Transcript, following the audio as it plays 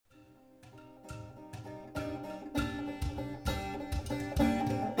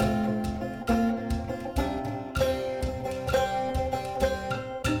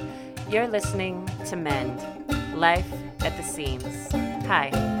You're listening to Mend, Life at the Seams. Hi,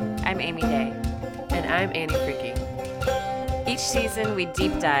 I'm Amy Day. And I'm Annie Freaky. Each season, we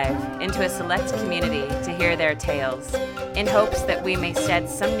deep dive into a select community to hear their tales, in hopes that we may shed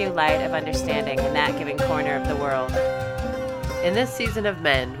some new light of understanding in that given corner of the world. In this season of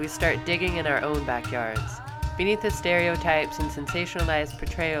Mend, we start digging in our own backyards, beneath the stereotypes and sensationalized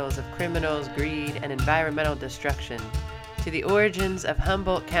portrayals of criminals, greed, and environmental destruction, to the origins of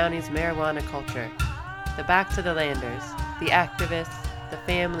Humboldt County's marijuana culture, the back to the landers, the activists, the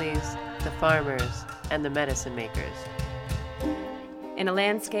families, the farmers, and the medicine makers. In a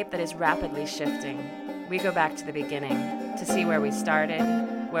landscape that is rapidly shifting, we go back to the beginning to see where we started,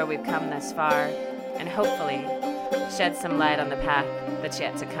 where we've come thus far, and hopefully shed some light on the path that's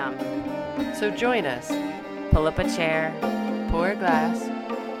yet to come. So join us. Pull up a chair, Pour a glass,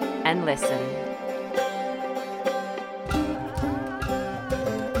 and listen.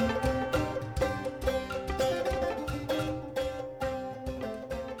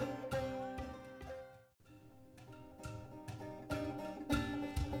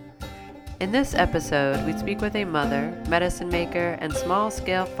 In this episode, we speak with a mother, medicine maker, and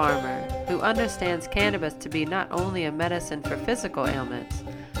small-scale farmer who understands cannabis to be not only a medicine for physical ailments,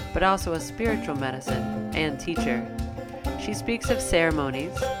 but also a spiritual medicine and teacher. She speaks of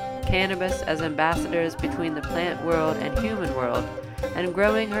ceremonies, cannabis as ambassadors between the plant world and human world, and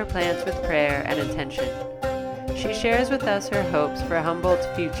growing her plants with prayer and intention. She shares with us her hopes for Humboldt's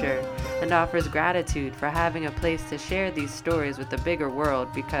future and offers gratitude for having a place to share these stories with the bigger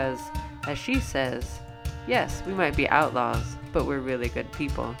world because, as she says, yes, we might be outlaws, but we're really good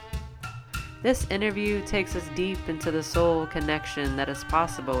people. This interview takes us deep into the soul connection that is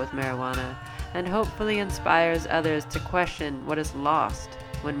possible with marijuana and hopefully inspires others to question what is lost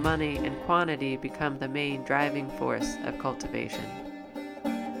when money and quantity become the main driving force of cultivation.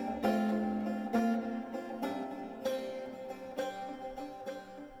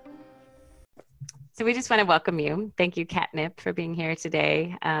 So we just want to welcome you. Thank you, Catnip, for being here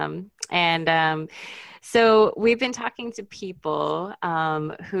today. So we've been talking to people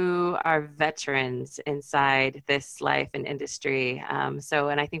who are veterans inside this life and industry.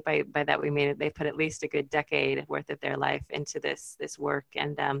 And I think by that we mean it, they put at least a good decade worth of their life into this work.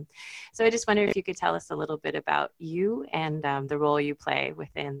 And so I just wonder if you could tell us a little bit about you and the role you play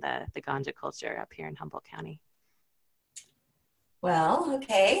within the ganja culture up here in Humboldt County. Well,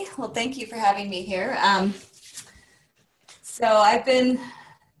 okay. Well, thank you for having me here. So I've been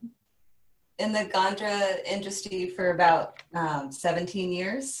in the ganja industry for about 17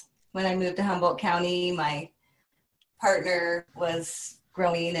 years. When I moved to Humboldt County, my partner was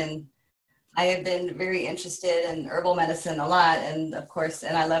growing and I had been very interested in herbal medicine a lot. And of course,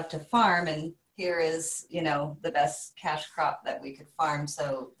 and I love to farm, and here is, the best cash crop that we could farm.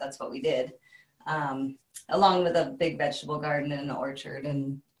 So that's what we did. Along with a big vegetable garden and an orchard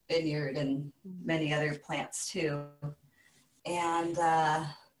and vineyard and many other plants too. And and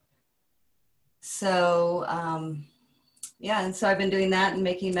so I've been doing that and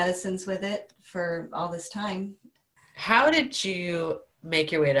making medicines with it for all this time. How did you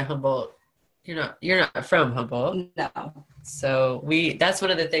make your way to Humboldt? You're not from Humboldt. No. So that's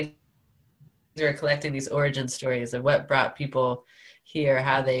one of the things we're collecting, these origin stories of what brought people here,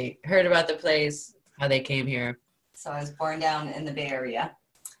 how they heard about the place, how they came here. So I was born down in the Bay Area.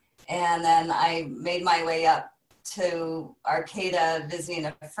 And then I made my way up to Arcata visiting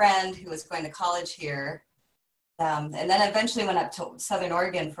a friend who was going to college here. And then eventually went up to Southern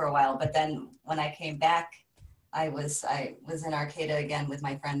Oregon for a while. But then when I came back, I was in Arcata again with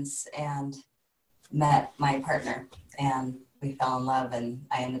my friends and met my partner. And we fell in love, and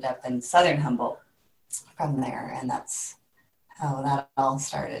I ended up in Southern Humboldt from there. And that's how that all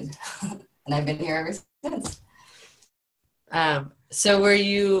started. And I've been here ever since. So were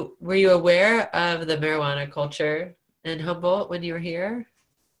you aware of the marijuana culture in Humboldt when you were here?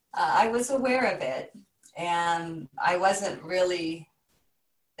 I was aware of it, and it wasn't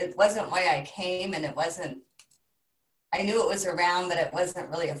why I came, and I knew it was around, but it wasn't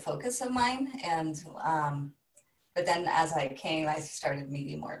really a focus of mine. And, but then as I came, I started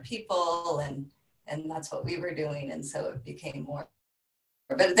meeting more people, and that's what we were doing. And so it became more.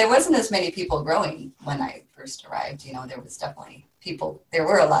 But there wasn't as many people growing when I first arrived. There was definitely people. There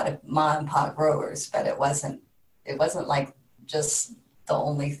were a lot of mom and pop growers, but it wasn't like just the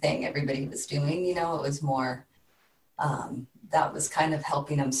only thing everybody was doing. It was more that was kind of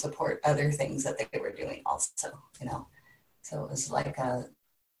helping them support other things that they were doing also. So it was like a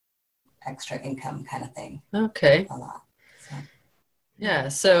extra income kind of thing. Okay. A lot. So. Yeah.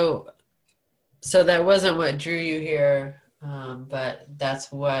 So that wasn't what drew you here, but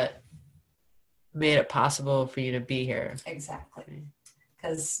that's what made it possible for you to be here. Exactly.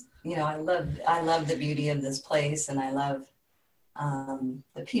 Because, you know, I love the beauty of this place, and I love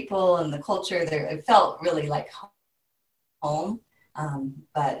the people and the culture there. It felt really like home.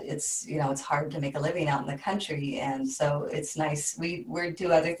 But it's, you know, it's hard to make a living out in the country. And so it's nice. We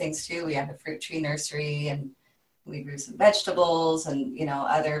do other things too. We have a fruit tree nursery, and we grew some vegetables and, you know,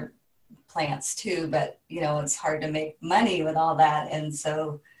 other plants too. But, you know, it's hard to make money with all that. And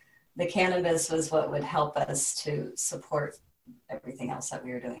so the cannabis was what would help us to support everything else that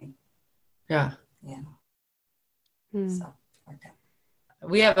we were doing. Yeah. Yeah. So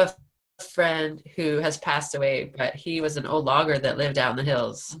we have a friend who has passed away, but he was an old logger that lived out in the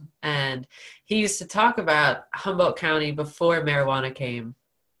hills. And he used to talk about Humboldt County before marijuana came.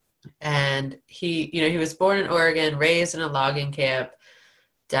 And he, you know, he was born in Oregon, raised in a logging camp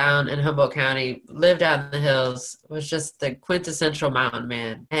down in Humboldt County, lived out in the hills, was just the quintessential mountain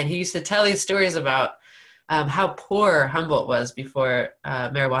man. And he used to tell these stories about how poor Humboldt was before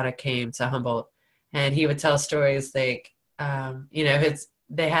marijuana came to Humboldt. And he would tell stories like, you know,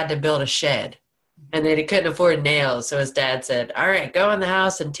 they had to build a shed, and they couldn't afford nails. So his dad said, all right, go in the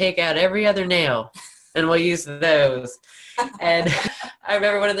house and take out every other nail, and we'll use those. And I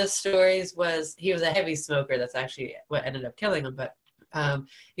remember one of the stories was he was a heavy smoker. That's actually what ended up killing him. But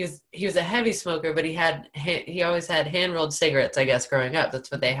he was a heavy smoker, but he always had hand-rolled cigarettes, I guess, growing up.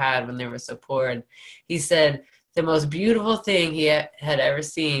 That's what they had when they were so poor. And he said the most beautiful thing he had ever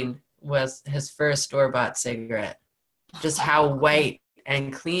seen was his first store-bought cigarette. Just how white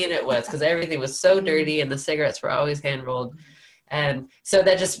and clean it was, because everything was so dirty and the cigarettes were always hand-rolled. And so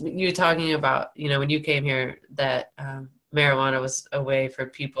that just, you talking about, you know, when you came here, that marijuana was a way for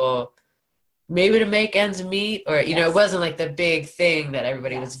people maybe to make ends meet, or, you know, it wasn't like the big thing that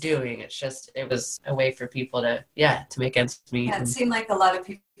everybody was doing. It's just, it was a way for people to make ends meet. Yeah, it seemed like a lot of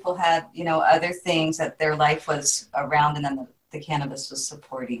people had, you know, other things that their life was around, and then the cannabis was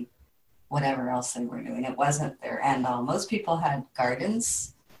supporting whatever else they were doing. It wasn't their end all. Most people had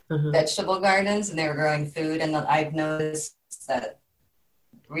gardens, vegetable gardens, and they were growing food. And I've noticed that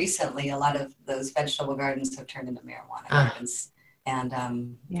recently a lot of those vegetable gardens have turned into marijuana gardens.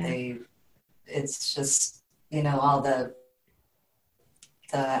 And it's just, you know, all the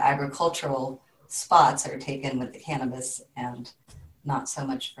agricultural spots are taken with the cannabis, and not so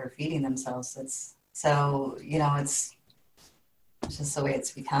much for feeding themselves. It's so, you know, it's just the way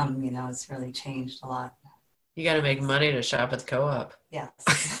it's become, you know, it's really changed a lot. You got to make money to shop at the co-op.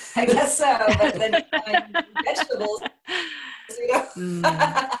 Yes, I guess so. But then vegetables, you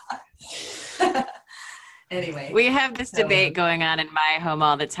know. Anyway. We have this debate going on in my home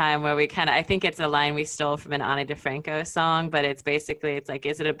all the time where we I think it's a line we stole from an Ani DeFranco song, but it's basically, it's like,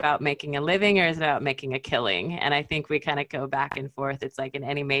 is it about making a living or is it about making a killing? And I think we kind of go back and forth. It's like in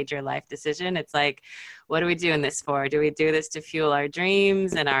any major life decision, it's like, what are we doing this for? Do we do this to fuel our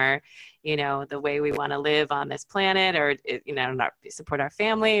dreams and our, you know, the way we want to live on this planet, or, you know, not support our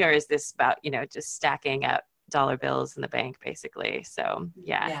family? Or is this about, you know, just stacking up dollar bills in the bank, basically? So,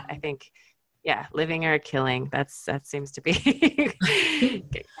 yeah. I think, living or killing, that seems to be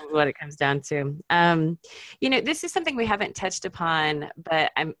what it comes down to. You know, this is something we haven't touched upon,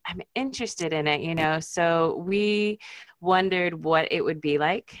 but I'm interested in it, you know. So we wondered what it would be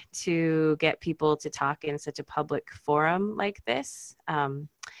like to get people to talk in such a public forum like this.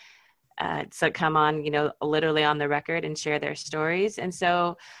 So come on, you know, literally on the record and share their stories. And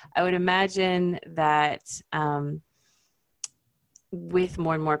so I would imagine that with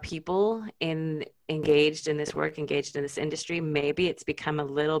more and more people engaged in this work, engaged in this industry, maybe it's become a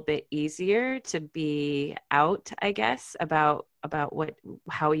little bit easier to be out, I guess, about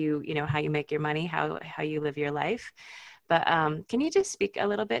how you make your money, how you live your life. But can you just speak a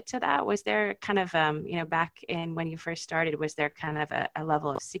little bit to that? Was there kind of, you know, back in when you first started, was there kind of a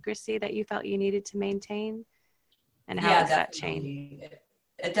level of secrecy that you felt you needed to maintain? And how has that changed?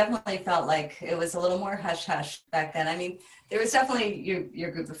 It definitely felt like it was a little more hush-hush back then. I mean, there was definitely your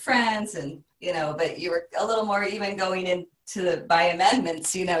group of friends, and, you know, but you were a little more, even going into by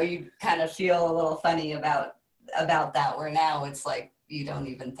amendments, you know, you kind of feel a little funny about that, where now it's like, you don't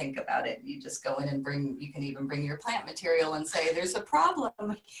even think about it. You just go in and you can even bring your plant material and say, there's a problem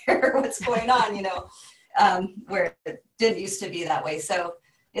here, what's going on, you know, where it didn't used to be that way. So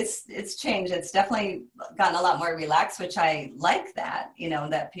it's changed. It's definitely gotten a lot more relaxed, which I like that, you know,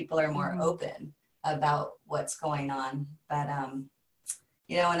 that people are more open about what's going on. But,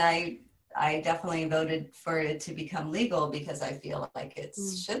 you know, and I definitely voted for it to become legal because I feel like it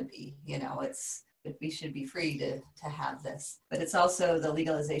should be, you know, we should be free to have this. But it's also, the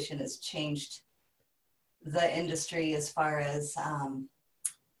legalization has changed the industry as far as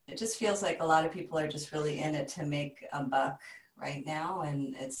it just feels like a lot of people are just really in it to make a buck right now,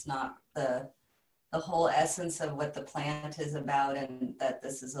 and it's not the whole essence of what the plant is about, and that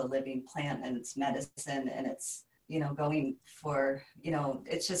this is a living plant and it's medicine, and it's, going for,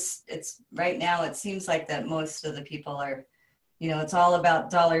 it's right now it seems like that most of the people are, it's all about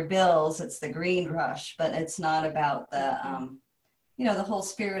dollar bills, it's the green rush, but it's not about the the whole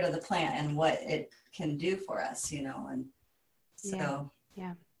spirit of the plant and what it can do for us, and so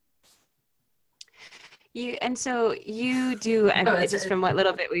yeah. So you do, just from what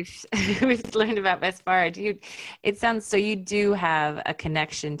little bit we've learned about thus far, it sounds so you do have a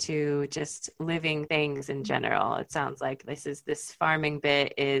connection to just living things in general. It sounds like this farming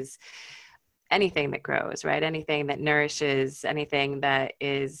bit is anything that grows, right? Anything that nourishes, anything that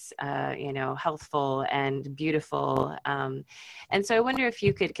is, healthful and beautiful. And so I wonder if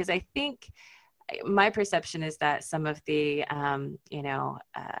you could, because I think my perception is that some of the,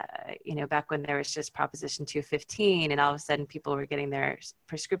 back when there was just Proposition 215 and all of a sudden people were getting their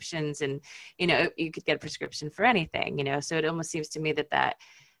prescriptions and, you could get a prescription for anything, so it almost seems to me that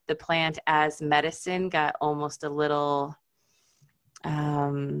the plant as medicine got almost a little,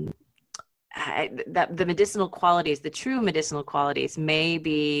 that the medicinal qualities, the true medicinal qualities,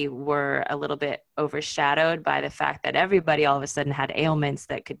 maybe were a little bit overshadowed by the fact that everybody all of a sudden had ailments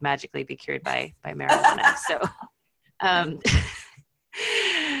that could magically be cured by marijuana. So I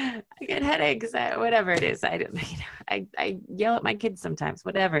get headaches, whatever it is. I yell at my kids sometimes,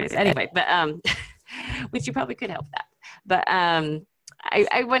 whatever it is. Anyway, but which you probably could help that. But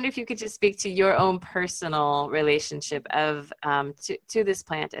I wonder if you could just speak to your own personal relationship of to this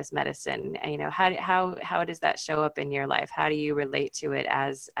plant as medicine. How does that show up in your life? How do you relate to it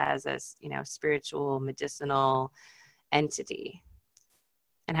as a spiritual medicinal entity?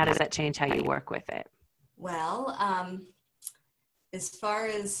 And how does that change how you work with it? Well, as far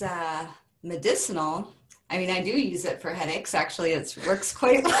as medicinal, I do use it for headaches. Actually, it works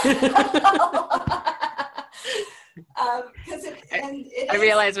quite well. I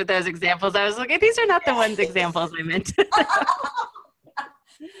realized with those examples, I was like, these are not the ones examples I meant. It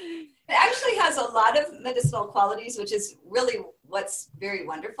actually has a lot of medicinal qualities, which is really what's very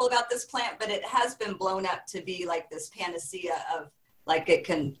wonderful about this plant, but it has been blown up to be like this panacea of like it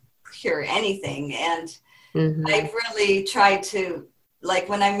can cure anything. And I've really tried to, like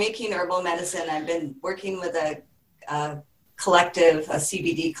when I'm making herbal medicine, I've been working with a collective, a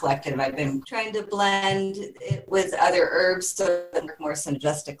CBD collective. I've been trying to blend it with other herbs so that work more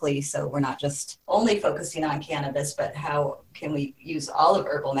synergistically. So we're not just only focusing on cannabis, but how can we use all of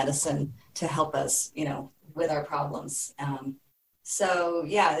herbal medicine to help us, with our problems. So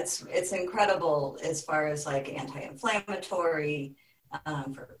yeah, it's incredible as far as like anti-inflammatory,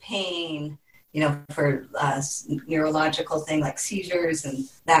 for pain, for neurological thing like seizures and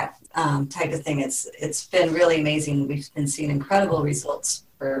that type of thing. It's been really amazing. We've been seeing incredible results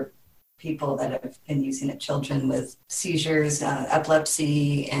for people that have been using it, children with seizures,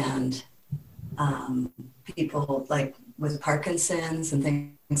 epilepsy, and people like with Parkinson's and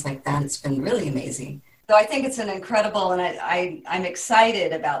things like that. It's been really amazing. So I think it's an incredible, and I'm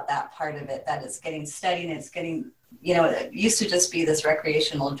excited about that part of it, that it's getting studied and it's getting, it used to just be this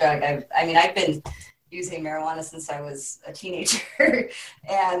recreational drug. I've been using marijuana since I was a teenager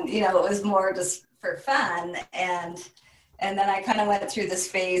and, it was more just for fun. And then I kind of went through this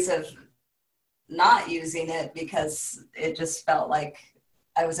phase of not using it because it just felt like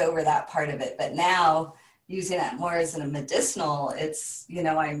I was over that part of it. But now using it more as a medicinal, it's,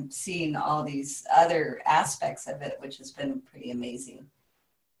 I'm seeing all these other aspects of it, which has been pretty amazing.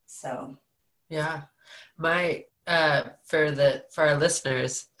 So. Yeah. For our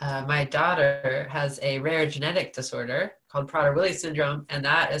listeners, my daughter has a rare genetic disorder called Prader-Willi syndrome, and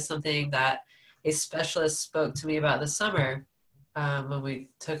that is something that a specialist spoke to me about this summer when we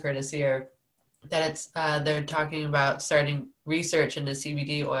took her to see her. That it's they're talking about starting research into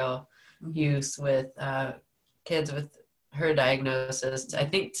CBD oil use with kids with her diagnosis. I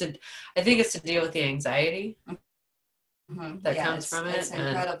think it's to deal with the anxiety that comes from it. It's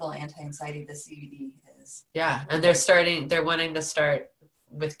incredible anti-anxiety the CBD is. Yeah, and they're wanting to start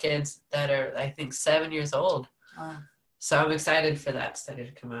with kids that are, I think, 7 years old. Wow. So I'm excited for that study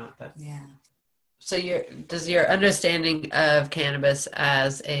to come out. But yeah. So does your understanding of cannabis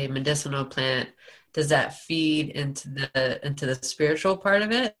as a medicinal plant, does that feed into the spiritual part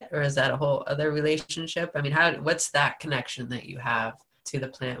of it, or is that a whole other relationship? I mean, what's that connection that you have to the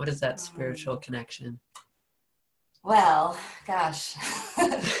plant? What is that spiritual connection? Well, gosh,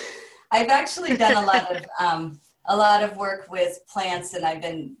 I've actually done a lot of work with plants, and I've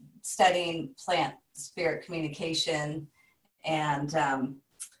been studying plant spirit communication, and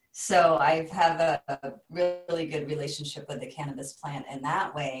So I have a really good relationship with the cannabis plant in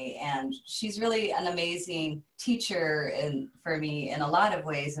that way. And she's really an amazing teacher for me in a lot of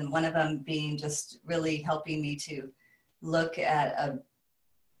ways. And one of them being just really helping me to look at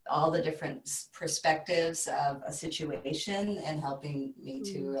all the different perspectives of a situation and helping me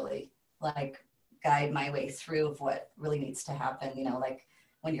to really like guide my way through of what really needs to happen, like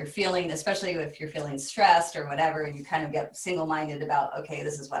when you're feeling, especially if you're feeling stressed or whatever, and you kind of get single-minded about, okay,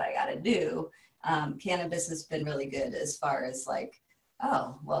 this is what I got to do. Cannabis has been really good as far as like,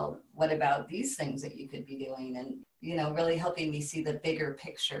 oh, well, what about these things that you could be doing? And, really helping me see the bigger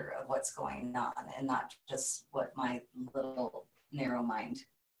picture of what's going on and not just what my little narrow mind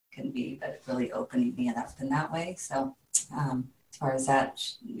can be, but really opening me up in that way. So, as far as that,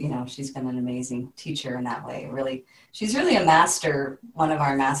 she's been an amazing teacher in that way. Really, she's really one of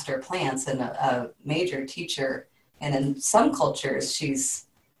our master plants and a major teacher. And in some cultures, she's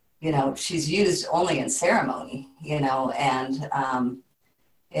used only in ceremony, and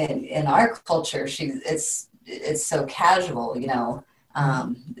in our culture, it's so casual,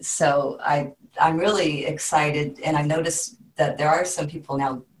 So I'm really excited, and I noticed that there are some people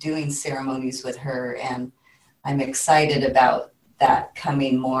now doing ceremonies with her, and I'm excited about that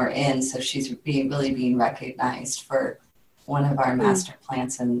coming more in. So she's really being recognized for one of our master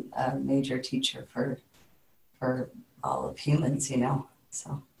plants and a major teacher for all of humans,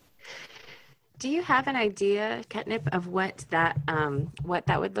 so. Do you have an idea, Catnip, of what that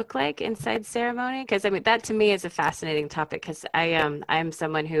would look like inside ceremony? Because I mean, that to me is a fascinating topic, because I'm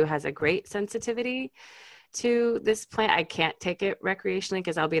someone who has a great sensitivity to this plant. I can't take it recreationally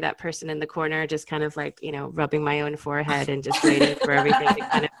because I'll be that person in the corner just kind of like, rubbing my own forehead and just waiting for everything to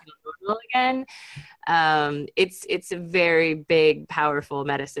kind of feel normal again. It's a very big, powerful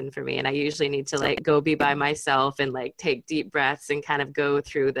medicine for me. And I usually need to like go be by myself and like take deep breaths and kind of go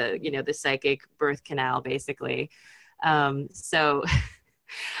through the, the psychic birth canal, basically. So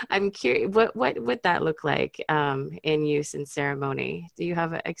I'm curious, what would that look like in use in ceremony? Do you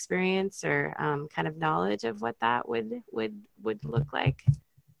have experience or kind of knowledge of what that would look like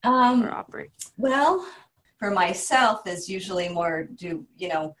or operate? Well, for myself is usually more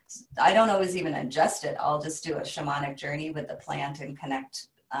I don't always even adjust it. I'll just do a shamanic journey with the plant and connect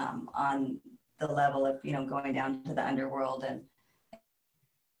on the level of, going down to the underworld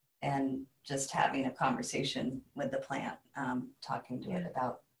and just having a conversation with the plant, talking to it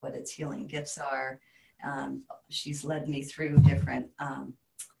about what its healing gifts are. She's led me through different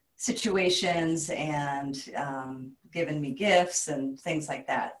situations and given me gifts and things like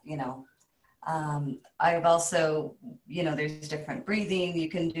that, I've also, there's different breathing you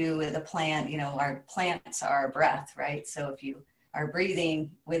can do with a plant. Our plants are breath, right? So if you are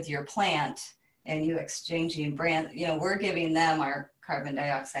breathing with your plant and you exchanging we're giving them our carbon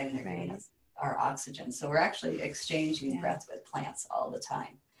dioxide and they're giving us our oxygen. So we're actually exchanging breath with plants all the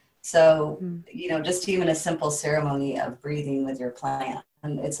time. So, just even a simple ceremony of breathing with your plant,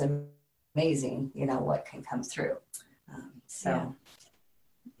 and it's amazing, what can come through.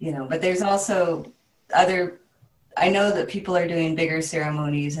 But there's also I know that people are doing bigger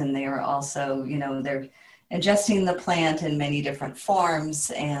ceremonies, and they are also, they're ingesting the plant in many different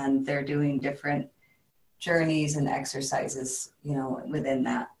forms, and they're doing different journeys and exercises, within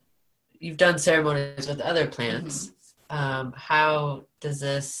that. You've done ceremonies with other plants. How does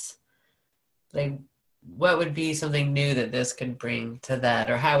this, what would be something new that this could bring to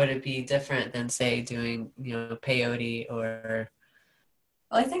that? Or how would it be different than, say, doing, peyote or...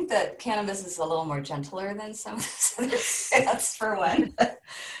 Well, I think that cannabis is a little more gentler than some of the other plants, for one.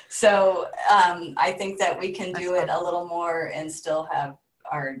 So I think that we can do it a little more and still have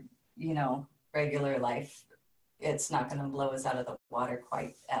our, regular life. It's not going to blow us out of the water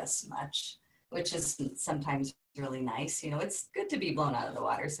quite as much, which is sometimes really nice. It's good to be blown out of the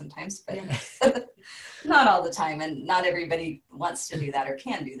water sometimes, but not all the time. And not everybody wants to do that or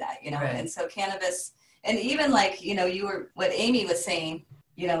can do that, Right. And so cannabis, and even like, what Amy was saying,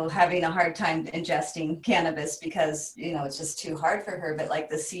 having a hard time ingesting cannabis because, it's just too hard for her. But like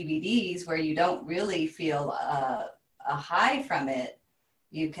the CBDs where you don't really feel a high from it,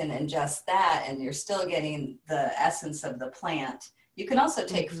 you can ingest that and you're still getting the essence of the plant. You can also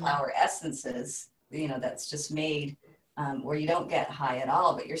take flower essences, that's just made where you don't get high at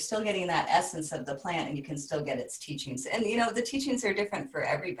all, but you're still getting that essence of the plant and you can still get its teachings. And, the teachings are different for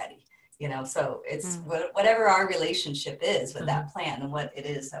everybody, so it's whatever our relationship is with that plant and what it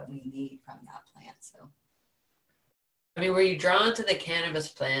is that we need from that plant. So, I mean, were you drawn to the cannabis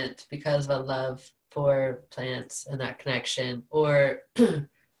plant because of a love for plants and that connection, or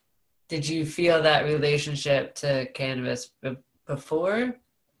did you feel that relationship to cannabis before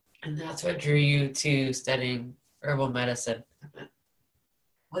And that's what drew you to studying herbal medicine.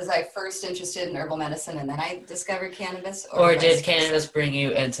 Was I first interested in herbal medicine and then I discovered cannabis? Or did cannabis bring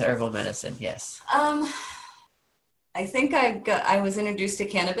you into herbal medicine? Yes. I think I was introduced to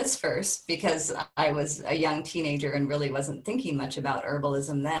cannabis first because I was a young teenager and really wasn't thinking much about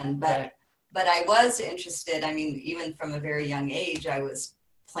herbalism then. But I was interested. I mean, even from a very young age, I was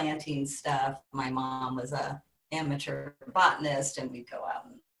planting stuff. My mom was a amateur botanist, and we'd go out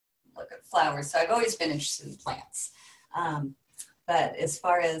and look at flowers. So I've always been interested in plants. But as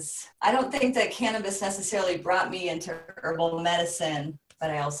far as, I don't think that cannabis necessarily brought me into herbal medicine, but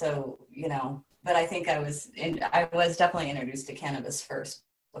I also, but I think I was definitely introduced to cannabis first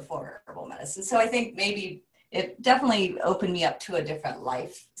before herbal medicine. So I think maybe it definitely opened me up to a different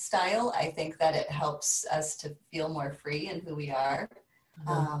lifestyle. I think that it helps us to feel more free in who we are,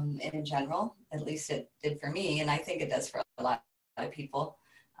 in general. At least it did for me, and I think it does for a lot of people.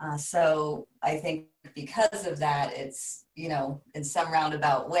 So I think because of that, it's, in some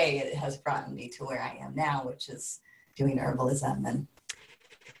roundabout way, it has brought me to where I am now, which is doing herbalism. And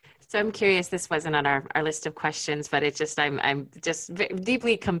so I'm curious, this wasn't on our list of questions, but it's just, I'm just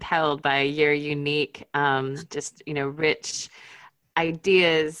deeply compelled by your unique, rich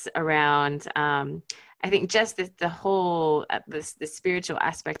ideas around, I think just the whole, the spiritual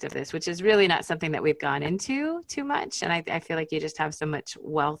aspect of this, which is really not something that we've gone into too much. And I feel like you just have so much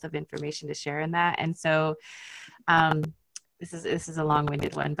wealth of information to share in that. And so this is a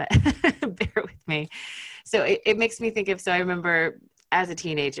long-winded one, but bear with me. So it makes me think of, so I remember as a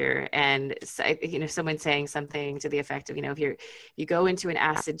teenager and, someone saying something to the effect of, if you go into an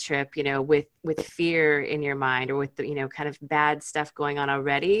acid trip, with fear in your mind or with the, kind of bad stuff going on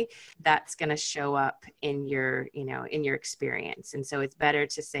already, that's going to show up in your, in your experience. And so it's better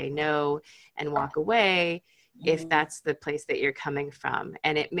to say no and walk away if that's the place that you're coming from.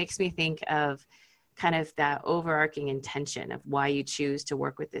 And it makes me think of kind of that overarching intention of why you choose to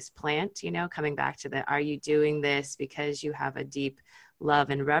work with this plant, coming back to the, are you doing this because you have a deep love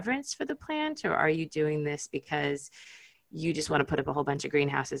and reverence for the plant, or are you doing this because you just want to put up a whole bunch of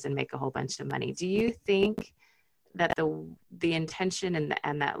greenhouses and make a whole bunch of money? Do you think that the intention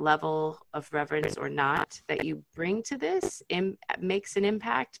and that level of reverence or not that you bring to this makes an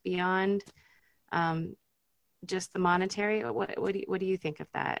impact beyond just the monetary? Or what do you think of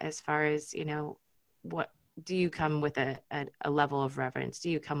that as far as, what do you come with a level of reverence? Do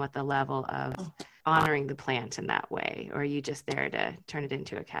you come with a level of honoring the plant in that way? Or are you just there to turn it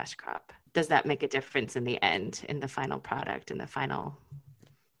into a cash crop? Does that make a difference in the end, in the final product, in the final?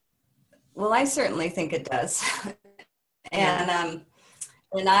 Well, I certainly think it does. And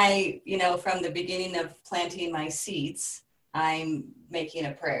I, from the beginning of planting my seeds, I'm making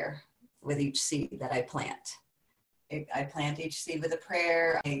a prayer with each seed that I plant. I plant each seed with a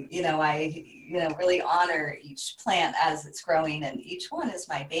prayer. I really honor each plant as it's growing, and each one is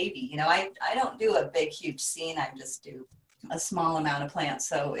my baby. I don't do a big, huge scene. I just do a small amount of plants.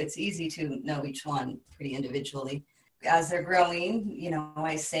 So it's easy to know each one pretty individually. As they're growing,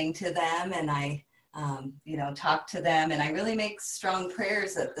 I sing to them and I, talk to them, and I really make strong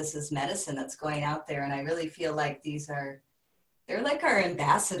prayers that this is medicine that's going out there. And I really feel like they're like our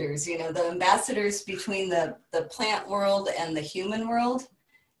ambassadors, the ambassadors between the plant world and the human world.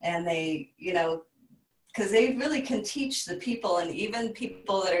 And they, because they really can teach the people, and even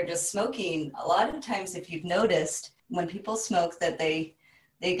people that are just smoking. A lot of times, if you've noticed, when people smoke, that they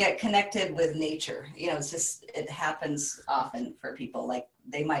get connected with nature. It happens often for people. Like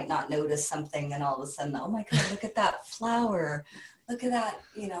they might not notice something, and all of a sudden, oh my God, look at that flower. Look at that,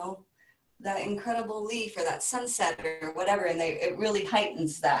 that incredible leaf or that sunset or whatever. And it really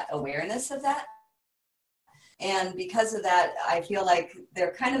heightens that awareness of that. And because of that, I feel like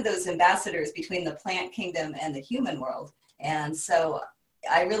they're kind of those ambassadors between the plant kingdom and the human world. And so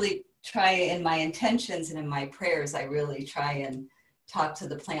I really try, in my intentions and in my prayers, I really try and talk to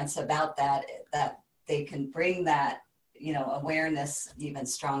the plants about that they can bring that, awareness even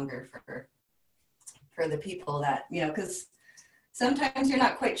stronger for the people that, because sometimes you're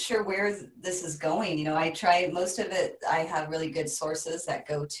not quite sure where this is going. I try most of it. I have really good sources that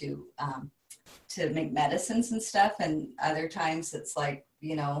go to make medicines and stuff. And other times it's like,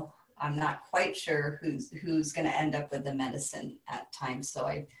 I'm not quite sure who's going to end up with the medicine at times. So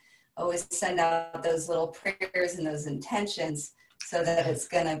I always send out those little prayers and those intentions so that it's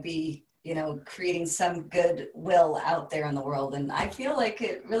going to be, creating some goodwill out there in the world. And I feel like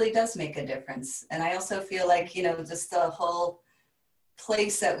it really does make a difference. And I also feel like, just the whole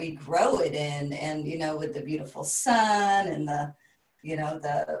place that we grow it in, and with the beautiful sun and the you know,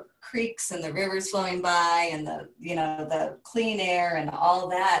 the creeks and the rivers flowing by and the, you know, the clean air and all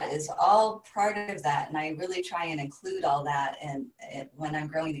that is all part of that. And I really try and include all that and when I'm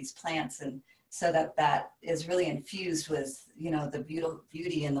growing these plants, and so that that is really infused with, you know, the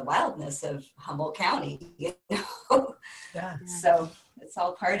beauty and the wildness of Humboldt County, you know? Yeah. So it's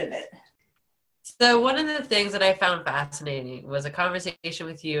all part of it. So one of the things that I found fascinating was a conversation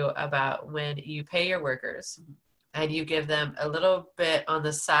with you about when you pay your workers and you give them a little bit on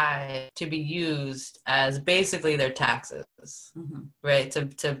the side to be used as basically their taxes, right?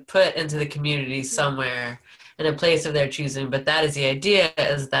 To put into the community somewhere in a place of their choosing. But that is the idea,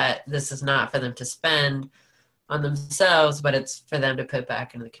 is that this is not for them to spend on themselves, but it's for them to put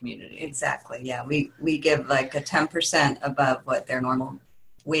back into the community. Exactly. Yeah. We give like a 10% above what their normal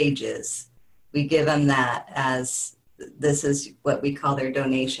wage is. We give them that as, this is what we call their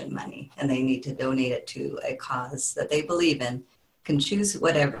donation money, and they need to donate it to a cause that they believe in, can choose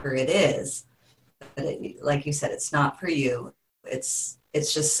whatever it is. But it, like you said, it's not for you. It's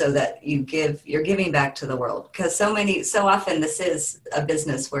just so that you're giving back to the world. Because so often this is a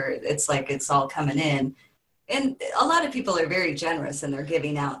business where it's like it's all coming in. And a lot of people are very generous and they're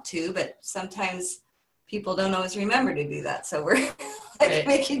giving out too, but sometimes people don't always remember to do that. So we're like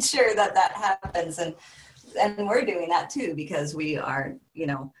making sure that happens. And we're doing that too, because we are, you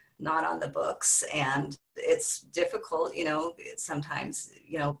know, not on the books, and it's difficult, you know, sometimes,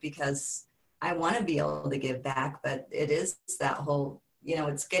 you know, because I want to be able to give back, but it is that whole, you know,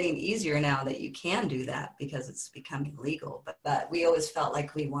 it's getting easier now that you can do that because it's becoming legal. But we always felt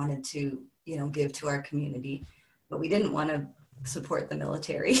like we wanted to, you know, give to our community, but we didn't want to support the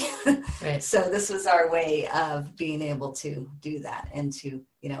military. Right. So this was our way of being able to do that, and to,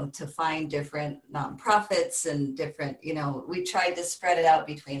 you know, to find different nonprofits and different, you know, we tried to spread it out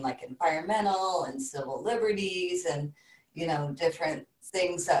between like environmental and civil liberties and, you know, different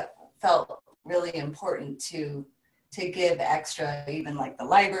things that felt really important to give extra, even like the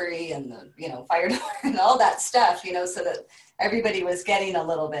library and the, you know, fire department and all that stuff, you know, so that everybody was getting a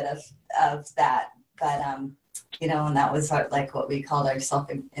little bit of that. But, you know, and that was like what we called our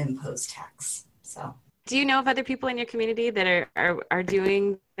self-imposed tax. So. Do you know of other people in your community that are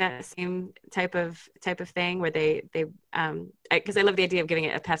doing that same type of thing where they because I love the idea of giving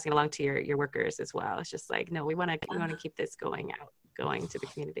it, passing it along to your workers as well. It's just like, no, we want to keep this going to the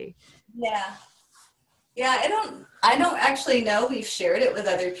community. Yeah, I don't actually know. We've shared it with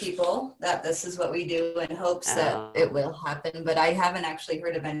other people that this is what we do in hopes that it will happen, but I haven't actually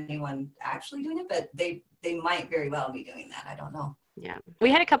heard of anyone actually doing it, but they might very well be doing that. I don't know. Yeah. We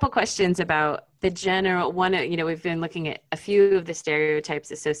had a couple questions about the general one. You know, we've been looking at a few of the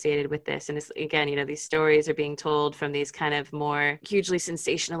stereotypes associated with this. And it's, again, you know, these stories are being told from these kind of more hugely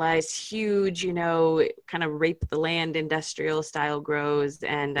sensationalized, huge, you know, kind of rape the land industrial style grows.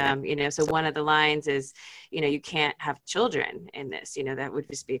 And, you know, so one of the lines is, you know, you can't have children in this, you know, that would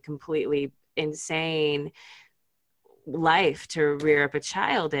just be a completely insane life to rear up a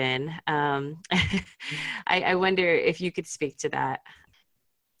child in. I wonder if you could speak to that.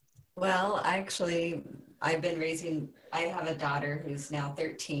 Well, actually, I have a daughter who's now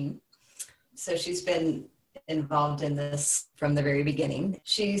 13. So she's been involved in this from the very beginning.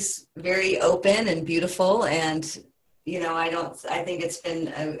 She's very open and beautiful. And, you know, I think it's been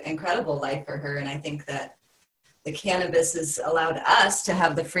an incredible life for her. And I think that the cannabis has allowed us to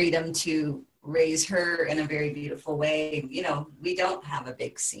have the freedom to raise her in a very beautiful way. You know, we don't have a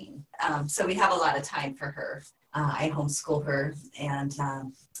big scene. So we have a lot of time for her. I homeschool her,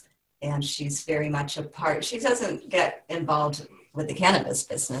 and she's very much a part. She doesn't get involved with the cannabis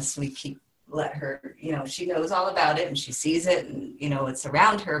business. We let her, you know, she knows all about it and she sees it and, you know, it's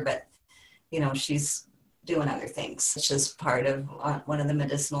around her, but, you know, she's doing other things. It's just part of one of the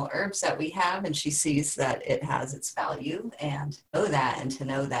medicinal herbs that we have, and she sees that it has its value, and to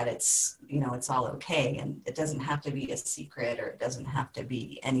know that it's, you know, it's all okay, and it doesn't have to be a secret, or it doesn't have to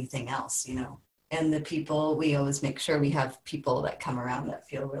be anything else, you know. And the people, we always make sure we have people that come around that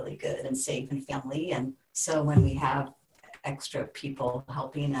feel really good and safe and family. And so when we have extra people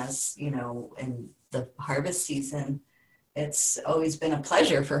helping us, you know, in the harvest season, it's always been a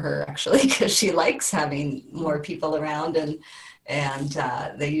pleasure for her, actually, because she likes having more people around, and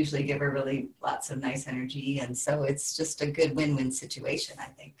they usually give her really lots of nice energy. And so it's just a good win-win situation, I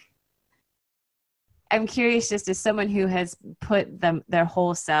think. I'm curious, just as someone who has put their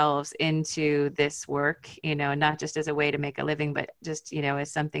whole selves into this work, you know, not just as a way to make a living, but just, you know,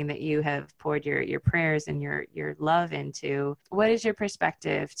 as something that you have poured your prayers and your love into. What is your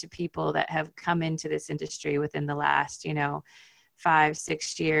perspective to people that have come into this industry within the last, you know,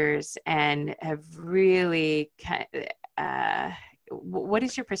 5-6 years and have really what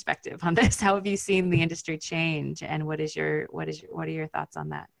is your perspective on this? How have you seen the industry change, and what are your thoughts on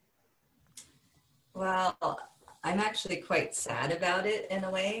that? Well, I'm actually quite sad about it in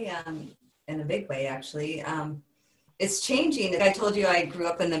a way, in a big way, actually. It's changing. Like I told you, I grew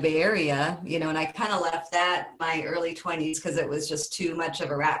up in the Bay Area, and I kind of left that my early 20s because it was just too much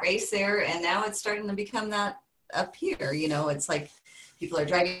of a rat race there. And now it's starting to become that up here. It's like people are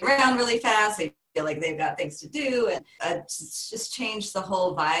driving around really fast. They feel like they've got things to do. And it's just changed the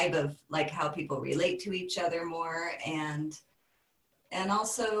whole vibe of like how people relate to each other more. And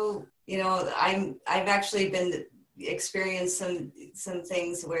also, I've actually been experienced some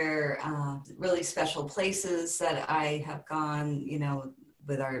things where really special places that I have gone,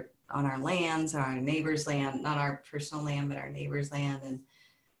 on our lands, our neighbors' land, not our personal land, but our neighbors' land,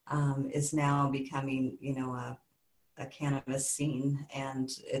 and is now becoming, a cannabis scene. And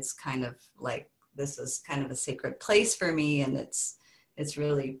it's kind of like, this is kind of a sacred place for me. And it's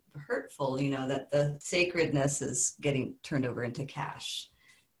really hurtful, that the sacredness is getting turned over into cash.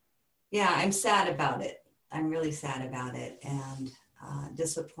 Yeah, I'm sad about it. I'm really sad about it, and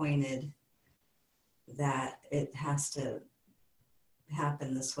disappointed that it has to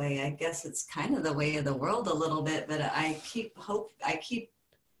happen this way. I guess it's kind of the way of the world a little bit, but I keep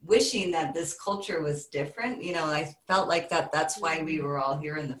wishing that this culture was different. I felt like that's why we were all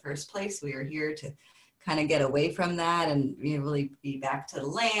here in the first place. We were here to kind of get away from that and really be back to the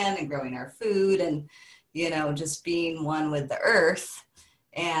land and growing our food and, just being one with the earth.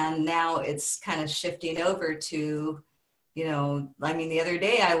 And now it's kind of shifting over to, the other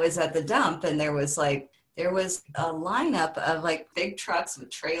day I was at the dump and there was a lineup of like big trucks with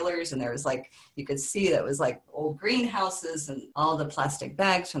trailers. And there was you could see that was like old greenhouses and all the plastic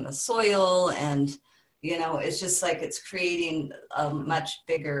bags from the soil. And, it's just like it's creating a much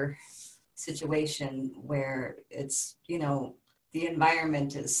bigger situation where it's, the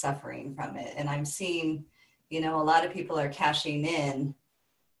environment is suffering from it. And I'm seeing, a lot of people are cashing in,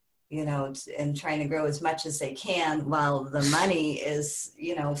 and trying to grow as much as they can while the money is,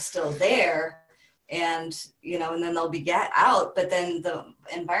 still there. And, and then they'll be out, but then the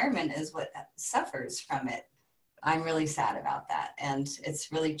environment is what suffers from it. I'm really sad about that. And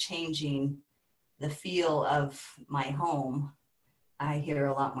it's really changing the feel of my home. I hear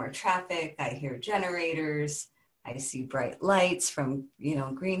a lot more traffic. I hear generators. I see bright lights from,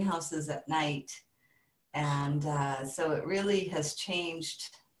 greenhouses at night. And so it really has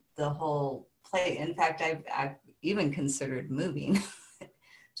changed the whole play. In fact, I've even considered moving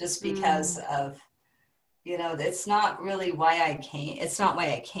just because of, it's not really why I came. It's not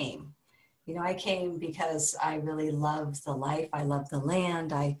why I came. I came because I really love the life. I love the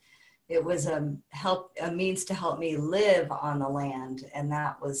land. It was a means to help me live on the land. And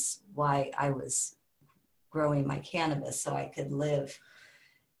that was why I was growing my cannabis, so I could live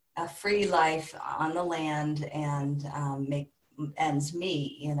a free life on the land and make ends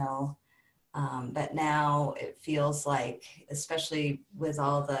meet, but now it feels like, especially with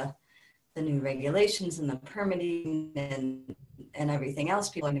all the new regulations and the permitting and everything else,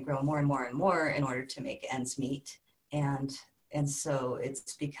 people are going to grow more and more and more in order to make ends meet. And so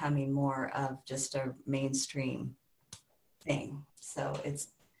it's becoming more of just a mainstream thing. So it's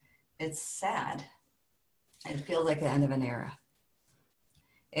sad. It feels like the end of an era.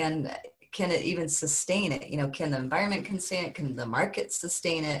 And can it even sustain it? Can the environment sustain it? Can the market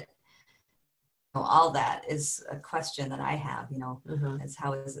sustain it? All that is a question that I have, is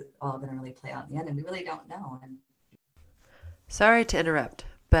how is it all going to really play out in the end? And we really don't know. Sorry to interrupt,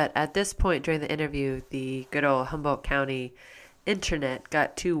 but at this point during the interview, the good old Humboldt County internet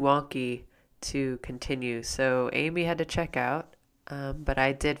got too wonky to continue. So Amy had to check out, but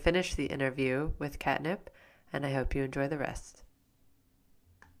I did finish the interview with Catnip, and I hope you enjoy the rest.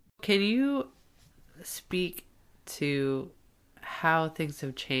 Can you speak to how things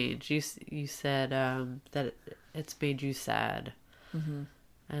have changed? You said that it's made you sad, and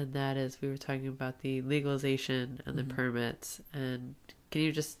that is, we were talking about the legalization and the permits. And can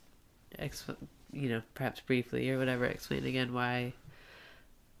you just, perhaps briefly or whatever, explain again why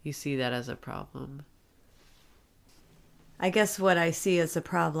you see that as a problem? I guess what I see as a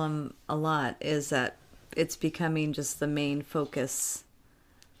problem a lot is that it's becoming just the main focus.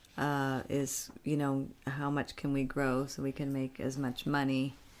 Is, how much can we grow so we can make as much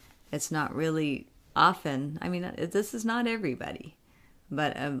money? It's not really often, this is not everybody,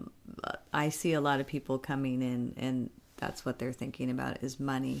 but I see a lot of people coming in and that's what they're thinking about is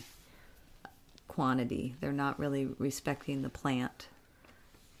money, quantity. They're not really respecting the plant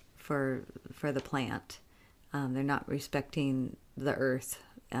for the plant. They're not respecting the earth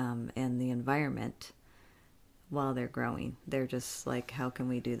and the environment, while they're growing. They're just like, how can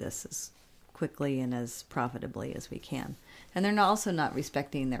we do this as quickly and as profitably as we can? And they're also not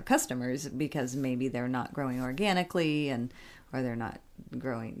respecting their customers because maybe they're not growing organically, and or they're not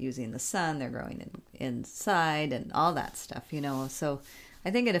growing using the sun, they're growing inside and all that stuff, So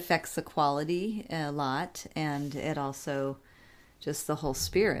I think it affects the quality a lot, and it also just the whole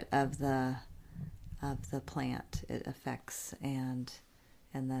spirit of the plant it affects, and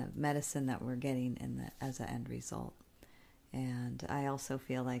the medicine that we're getting as an end result. And I also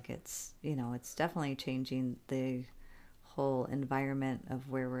feel like it's definitely changing the whole environment of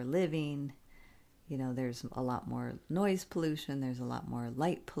where we're living. There's a lot more noise pollution, there's a lot more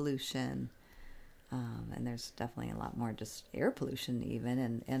light pollution, and there's definitely a lot more just air pollution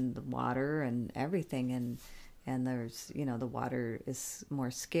even, and the water and everything. And there's, the water is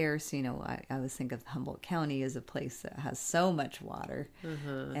more scarce. I always think of Humboldt County as a place that has so much water.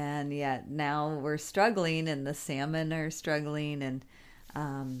 Mm-hmm. And yet now we're struggling, and the salmon are struggling, and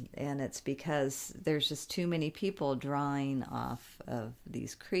it's because there's just too many people drawing off of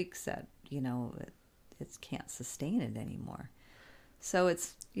these creeks that, it can't sustain it anymore. So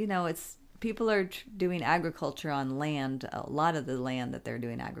it's people are doing agriculture on land. A lot of the land that they're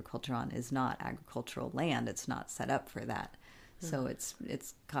doing agriculture on is not agricultural land. It's not set up for that. Mm-hmm. So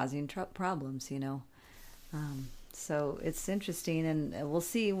it's causing problems, So it's interesting, and we'll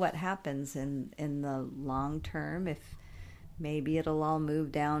see what happens in the long term. If maybe it'll all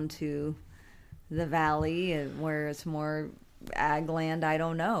move down to the valley where it's more ag land, I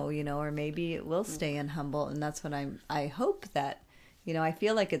don't know, or maybe it will stay in Humboldt, and that's what I hope that, I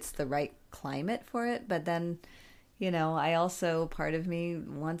feel like it's the right climate for it, but then, I also, part of me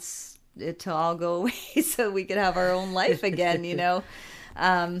wants it to all go away so we could have our own life again,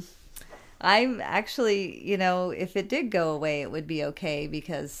 I'm actually, if it did go away, it would be okay,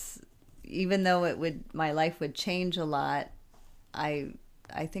 because even though my life would change a lot, I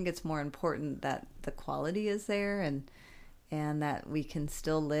think it's more important that the quality is there, and that we can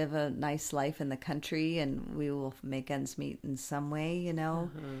still live a nice life in the country, and we will make ends meet in some way,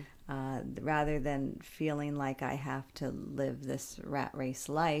 rather than feeling like I have to live this rat race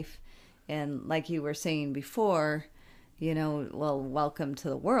life. And like you were saying before, welcome to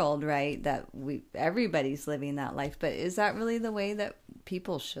the world, right? That everybody's living that life, but is that really the way that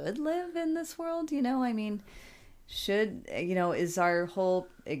people should live in this world? Is our whole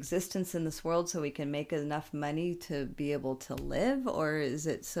existence in this world so we can make enough money to be able to live, or is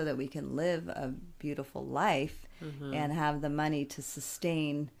it so that we can live a beautiful life and have the money to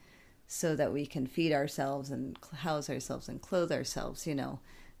sustain so that we can feed ourselves and house ourselves and clothe ourselves?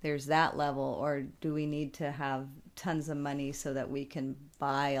 There's that level. Or do we need to have tons of money so that we can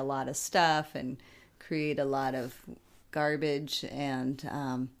buy a lot of stuff and create a lot of garbage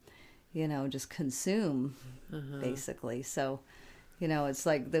and just consume, basically. So, it's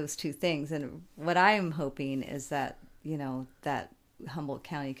like those two things. And what I'm hoping is that, that Humboldt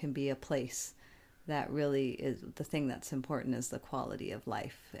County can be a place that really is the thing that's important is the quality of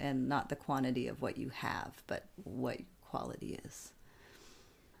life, and not the quantity of what you have, but what quality is.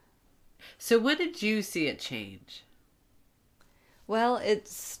 So when did you see it change? Well, it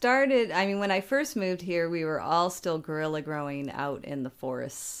started, when I first moved here, we were all still guerrilla growing out in the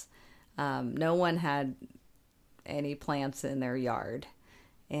forests. No one had any plants in their yard.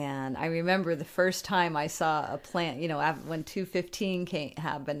 And I remember the first time I saw a plant, when 215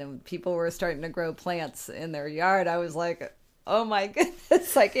 happened and people were starting to grow plants in their yard, I was like, oh my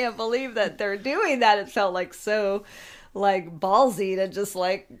goodness, I can't believe that they're doing that. It felt like so ballsy to just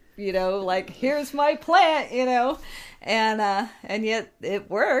here's my plant, and yet it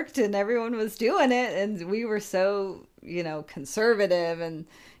worked, and everyone was doing it, and we were so, conservative, and,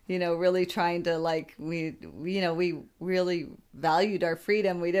 really trying to we really valued our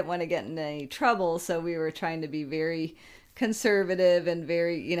freedom. We didn't want to get in any trouble. So we were trying to be very conservative and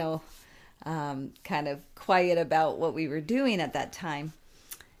very, kind of quiet about what we were doing at that time.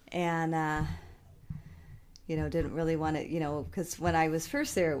 And, didn't really want to, because when I was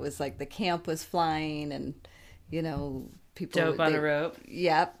first there, it was like the camp was flying, and, people dope on a rope.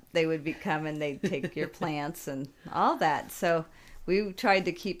 Yep. They would be coming, they'd take your plants and all that. So we tried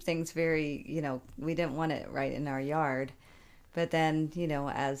to keep things very, we didn't want it right in our yard. But then,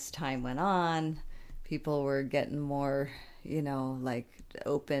 as time went on, people were getting more,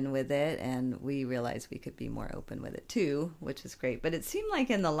 open with it. And we realized we could be more open with it too, which is great. But it seemed like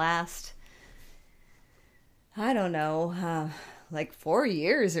in the last, I don't know, 4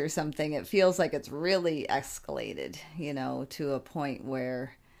 years or something, it feels like it's really escalated, to a point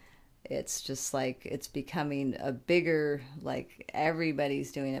where it's just like it's becoming a bigger, like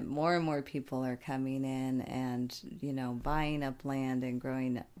everybody's doing it. More and more people are coming in and, you know, buying up land and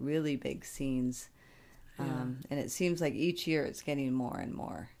growing really big scenes. And it seems like each year it's getting more and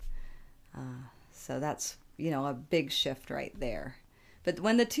more. So that's, you know, a big shift right there. But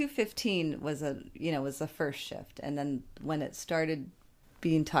when the 215 was was the first shift. And then when it started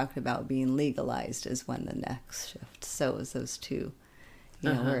being talked about being legalized is when the next shift. So it was those two,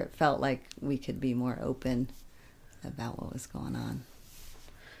 you know, where it felt like we could be more open about what was going on.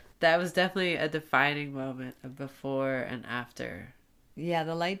 That was definitely a defining moment of before and after. Yeah,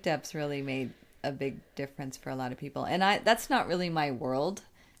 the light depths really made a big difference for a lot of people. And that's not really my world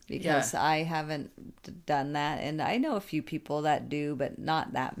because I haven't done that. And I know a few people that do, but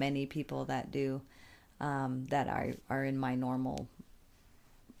not that many people that do, that are in my normal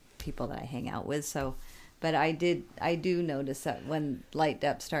people that I hang out with. So, but I do notice that when light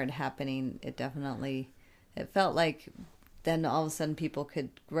depth started happening, it felt like then all of a sudden people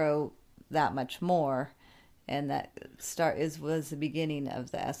could grow that much more. And that was the beginning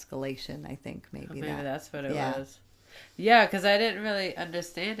of the escalation, I think. Maybe that's what it was. Yeah, because I didn't really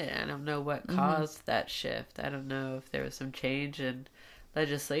understand it. I don't know what caused that shift. I don't know if there was some change in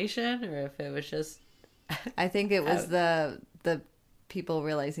legislation or if it was just... I think it was the people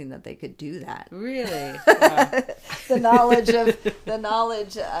realizing that they could do that. Really? Wow. the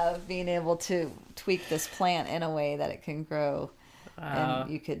knowledge of being able to tweak this plant in a way that it can grow. Wow.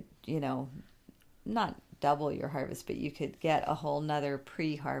 And you could, you know, not double your harvest, but you could get a whole nother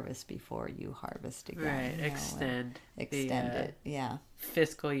pre-harvest before you harvest again. Right, extend it. Yeah.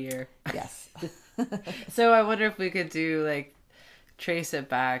 Fiscal year. Yes. So I wonder if we could trace it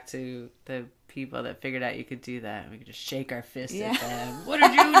back to the people that figured out you could do that. We could just shake our fist at them. What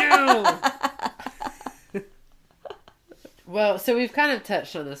did you do? Well, so we've kind of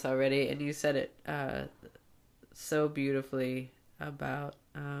touched on this already, and you said it so beautifully about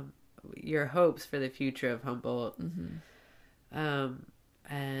your hopes for the future of Humboldt.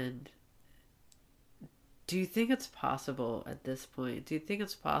 And do you think it's possible at this point? Do you think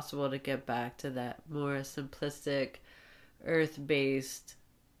it's possible to get back to that more simplistic, earth-based,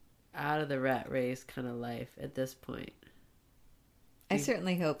 out of the rat race kind of life at this point? I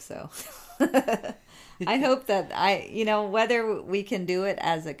certainly hope so. I hope that whether we can do it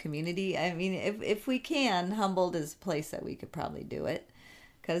as a community, I mean, if we can, Humboldt is a place that we could probably do it.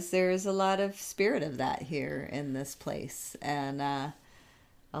 Because there's a lot of spirit of that here in this place. And a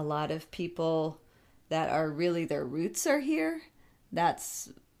lot of people that are really, their roots are here.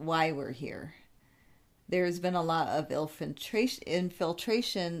 That's why we're here. There's been a lot of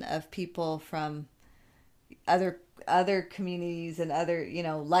infiltration of people from other communities and other, you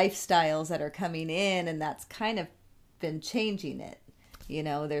know, lifestyles that are coming in. And that's kind of been changing it. You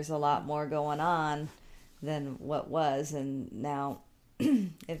know, there's a lot more going on than what was. And now...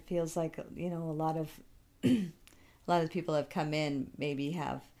 it feels like, you know, a lot of people have come in, maybe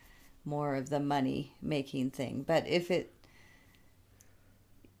have more of the money making thing. But if it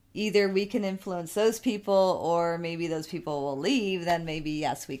either we can influence those people or maybe those people will leave, then maybe,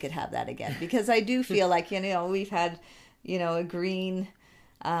 yes, we could have that again. Because I do feel like, you know, we've had, you know, a green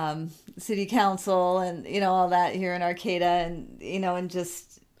city council and, you know, all that here in Arcata and, you know, and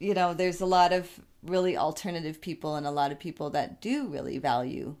just, you know, there's a lot of really alternative people and a lot of people that do really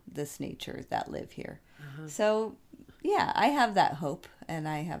value this nature that live here. So yeah, I have that hope and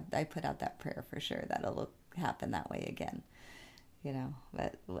I put out that prayer for sure that it'll happen that way again, you know,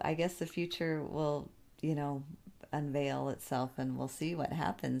 but I guess the future will, you know, unveil itself and we'll see what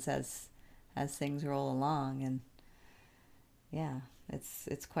happens as things roll along. And yeah,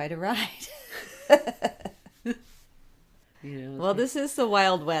 it's quite a ride. Well, this is the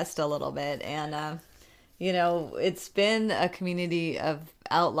Wild West a little bit. And, you know, it's been a community of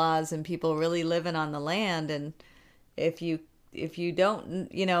outlaws and people really living on the land. And if you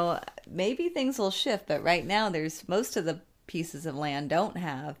don't, you know, maybe things will shift. But right now, there's most of the pieces of land don't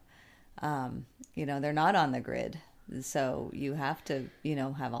have, you know, they're not on the grid. So you have to, you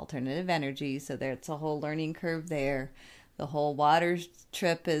know, have alternative energy. So there's a whole learning curve there. The whole water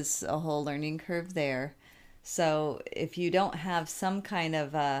trip is a whole learning curve there. So if you don't have some kind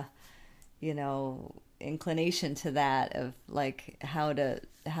of, you know, inclination to that of like how to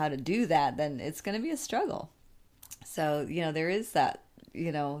do that, then it's going to be a struggle. So, you know, there is that,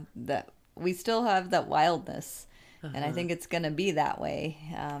 you know, that we still have that wildness. And I think it's going to be that way.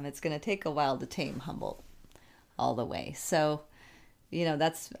 It's going to take a while to tame Humboldt all the way. So, you know,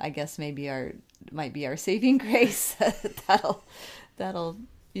 that's, I guess, might be our saving grace. that'll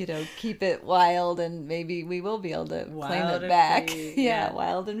keep it wild, and maybe we will be able to claim it back. Yeah,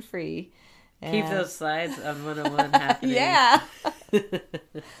 wild and free. Keep those slides on 101 happening. Yeah.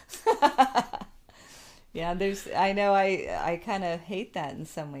 Yeah, I know I kind of hate that in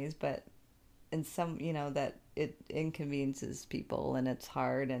some ways, but in some, that it inconveniences people and it's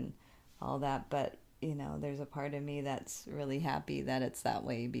hard and all that. But, there's a part of me that's really happy that it's that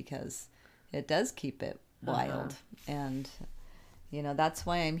way, because it does keep it wild. And, that's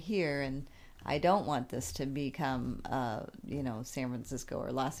why I'm here. And I don't want this to become, San Francisco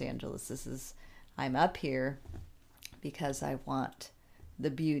or Los Angeles. I'm up here because I want the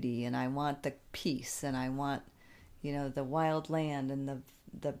beauty, and I want the peace, and I want, the wild land, and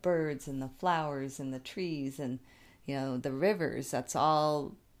the birds, and the flowers, and the trees, and, the rivers. That's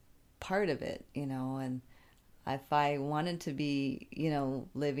all part of it, and if I wanted to be,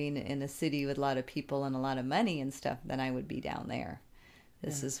 living in a city with a lot of people and a lot of money and stuff, then I would be down there.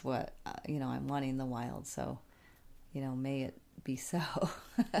 This is what, I'm wanting the wild. So, may it be so.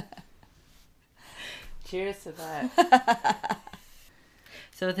 Cheers to that.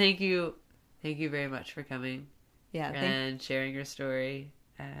 So thank you very much for coming. Yeah, and sharing your story,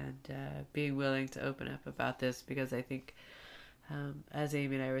 and being willing to open up about this, because I think, as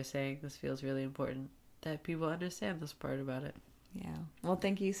Amy and I were saying, this feels really important that people understand this part about it. Yeah. Well,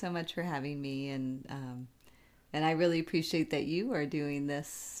 thank you so much for having me, and I really appreciate that you are doing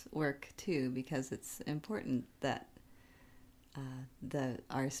this work too, because it's important that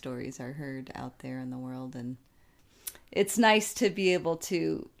our stories are heard out there in the world, and it's nice to be able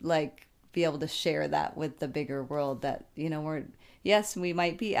to share that with the bigger world, that we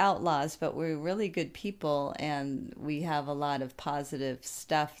might be outlaws, but we're really good people, and we have a lot of positive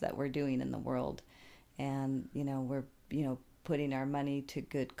stuff that we're doing in the world, and we're putting our money to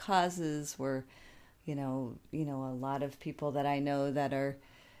good causes. We're a lot of people that I know that are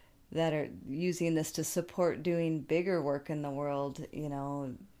using this to support doing bigger work in the world,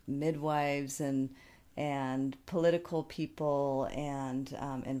 midwives and political people and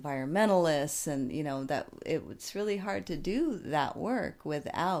environmentalists, and that it's really hard to do that work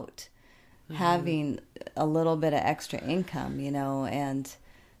without having a little bit of extra income, and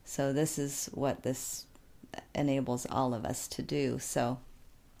so this is what this enables all of us to do. So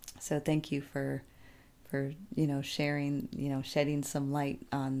thank you for sharing, shedding some light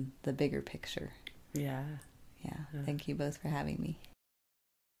on the bigger picture. Yeah. Thank you both for having me.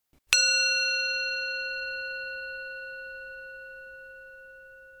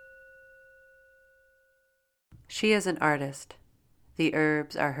 She is an artist. The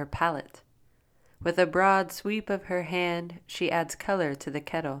herbs are her palette. With a broad sweep of her hand, she adds color to the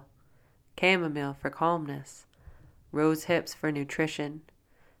kettle. Chamomile for calmness, rose hips for nutrition,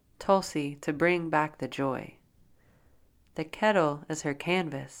 Tulsi to bring back the joy. The kettle is her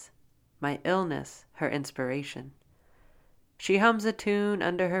canvas, my illness her inspiration. She hums a tune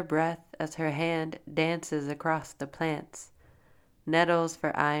under her breath as her hand dances across the plants. Nettles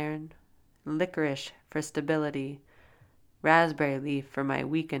for iron, licorice for stability, raspberry leaf for my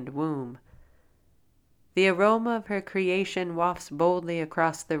weakened womb. The aroma of her creation wafts boldly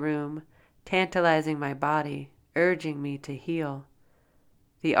across the room, tantalizing my body, urging me to heal.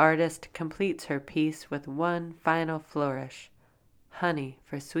 The artist completes her piece with one final flourish, honey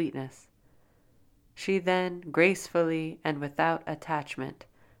for sweetness. She then, gracefully and without attachment,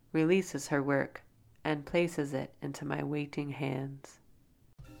 releases her work and places it into my waiting hands.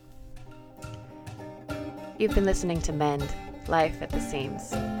 You've been listening to Mend, Life at the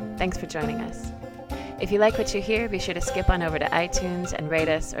Seams. Thanks for joining us. If you like what you hear, be sure to skip on over to iTunes and rate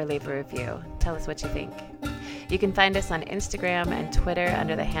us or leave a review. Tell us what you think. You can find us on Instagram and Twitter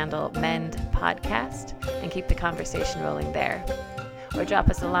under the handle Mend Podcast, and keep the conversation rolling there. Or drop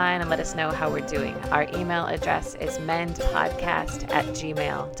us a line and let us know how we're doing. Our email address is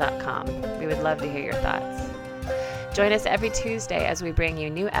mendpodcast@gmail.com. We would love to hear your thoughts. Join us every Tuesday as we bring you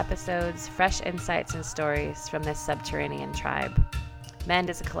new episodes, fresh insights and stories from this subterranean tribe. Mend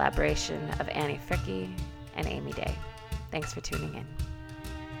is a collaboration of Annie Fricke and Amy Day. Thanks for tuning in.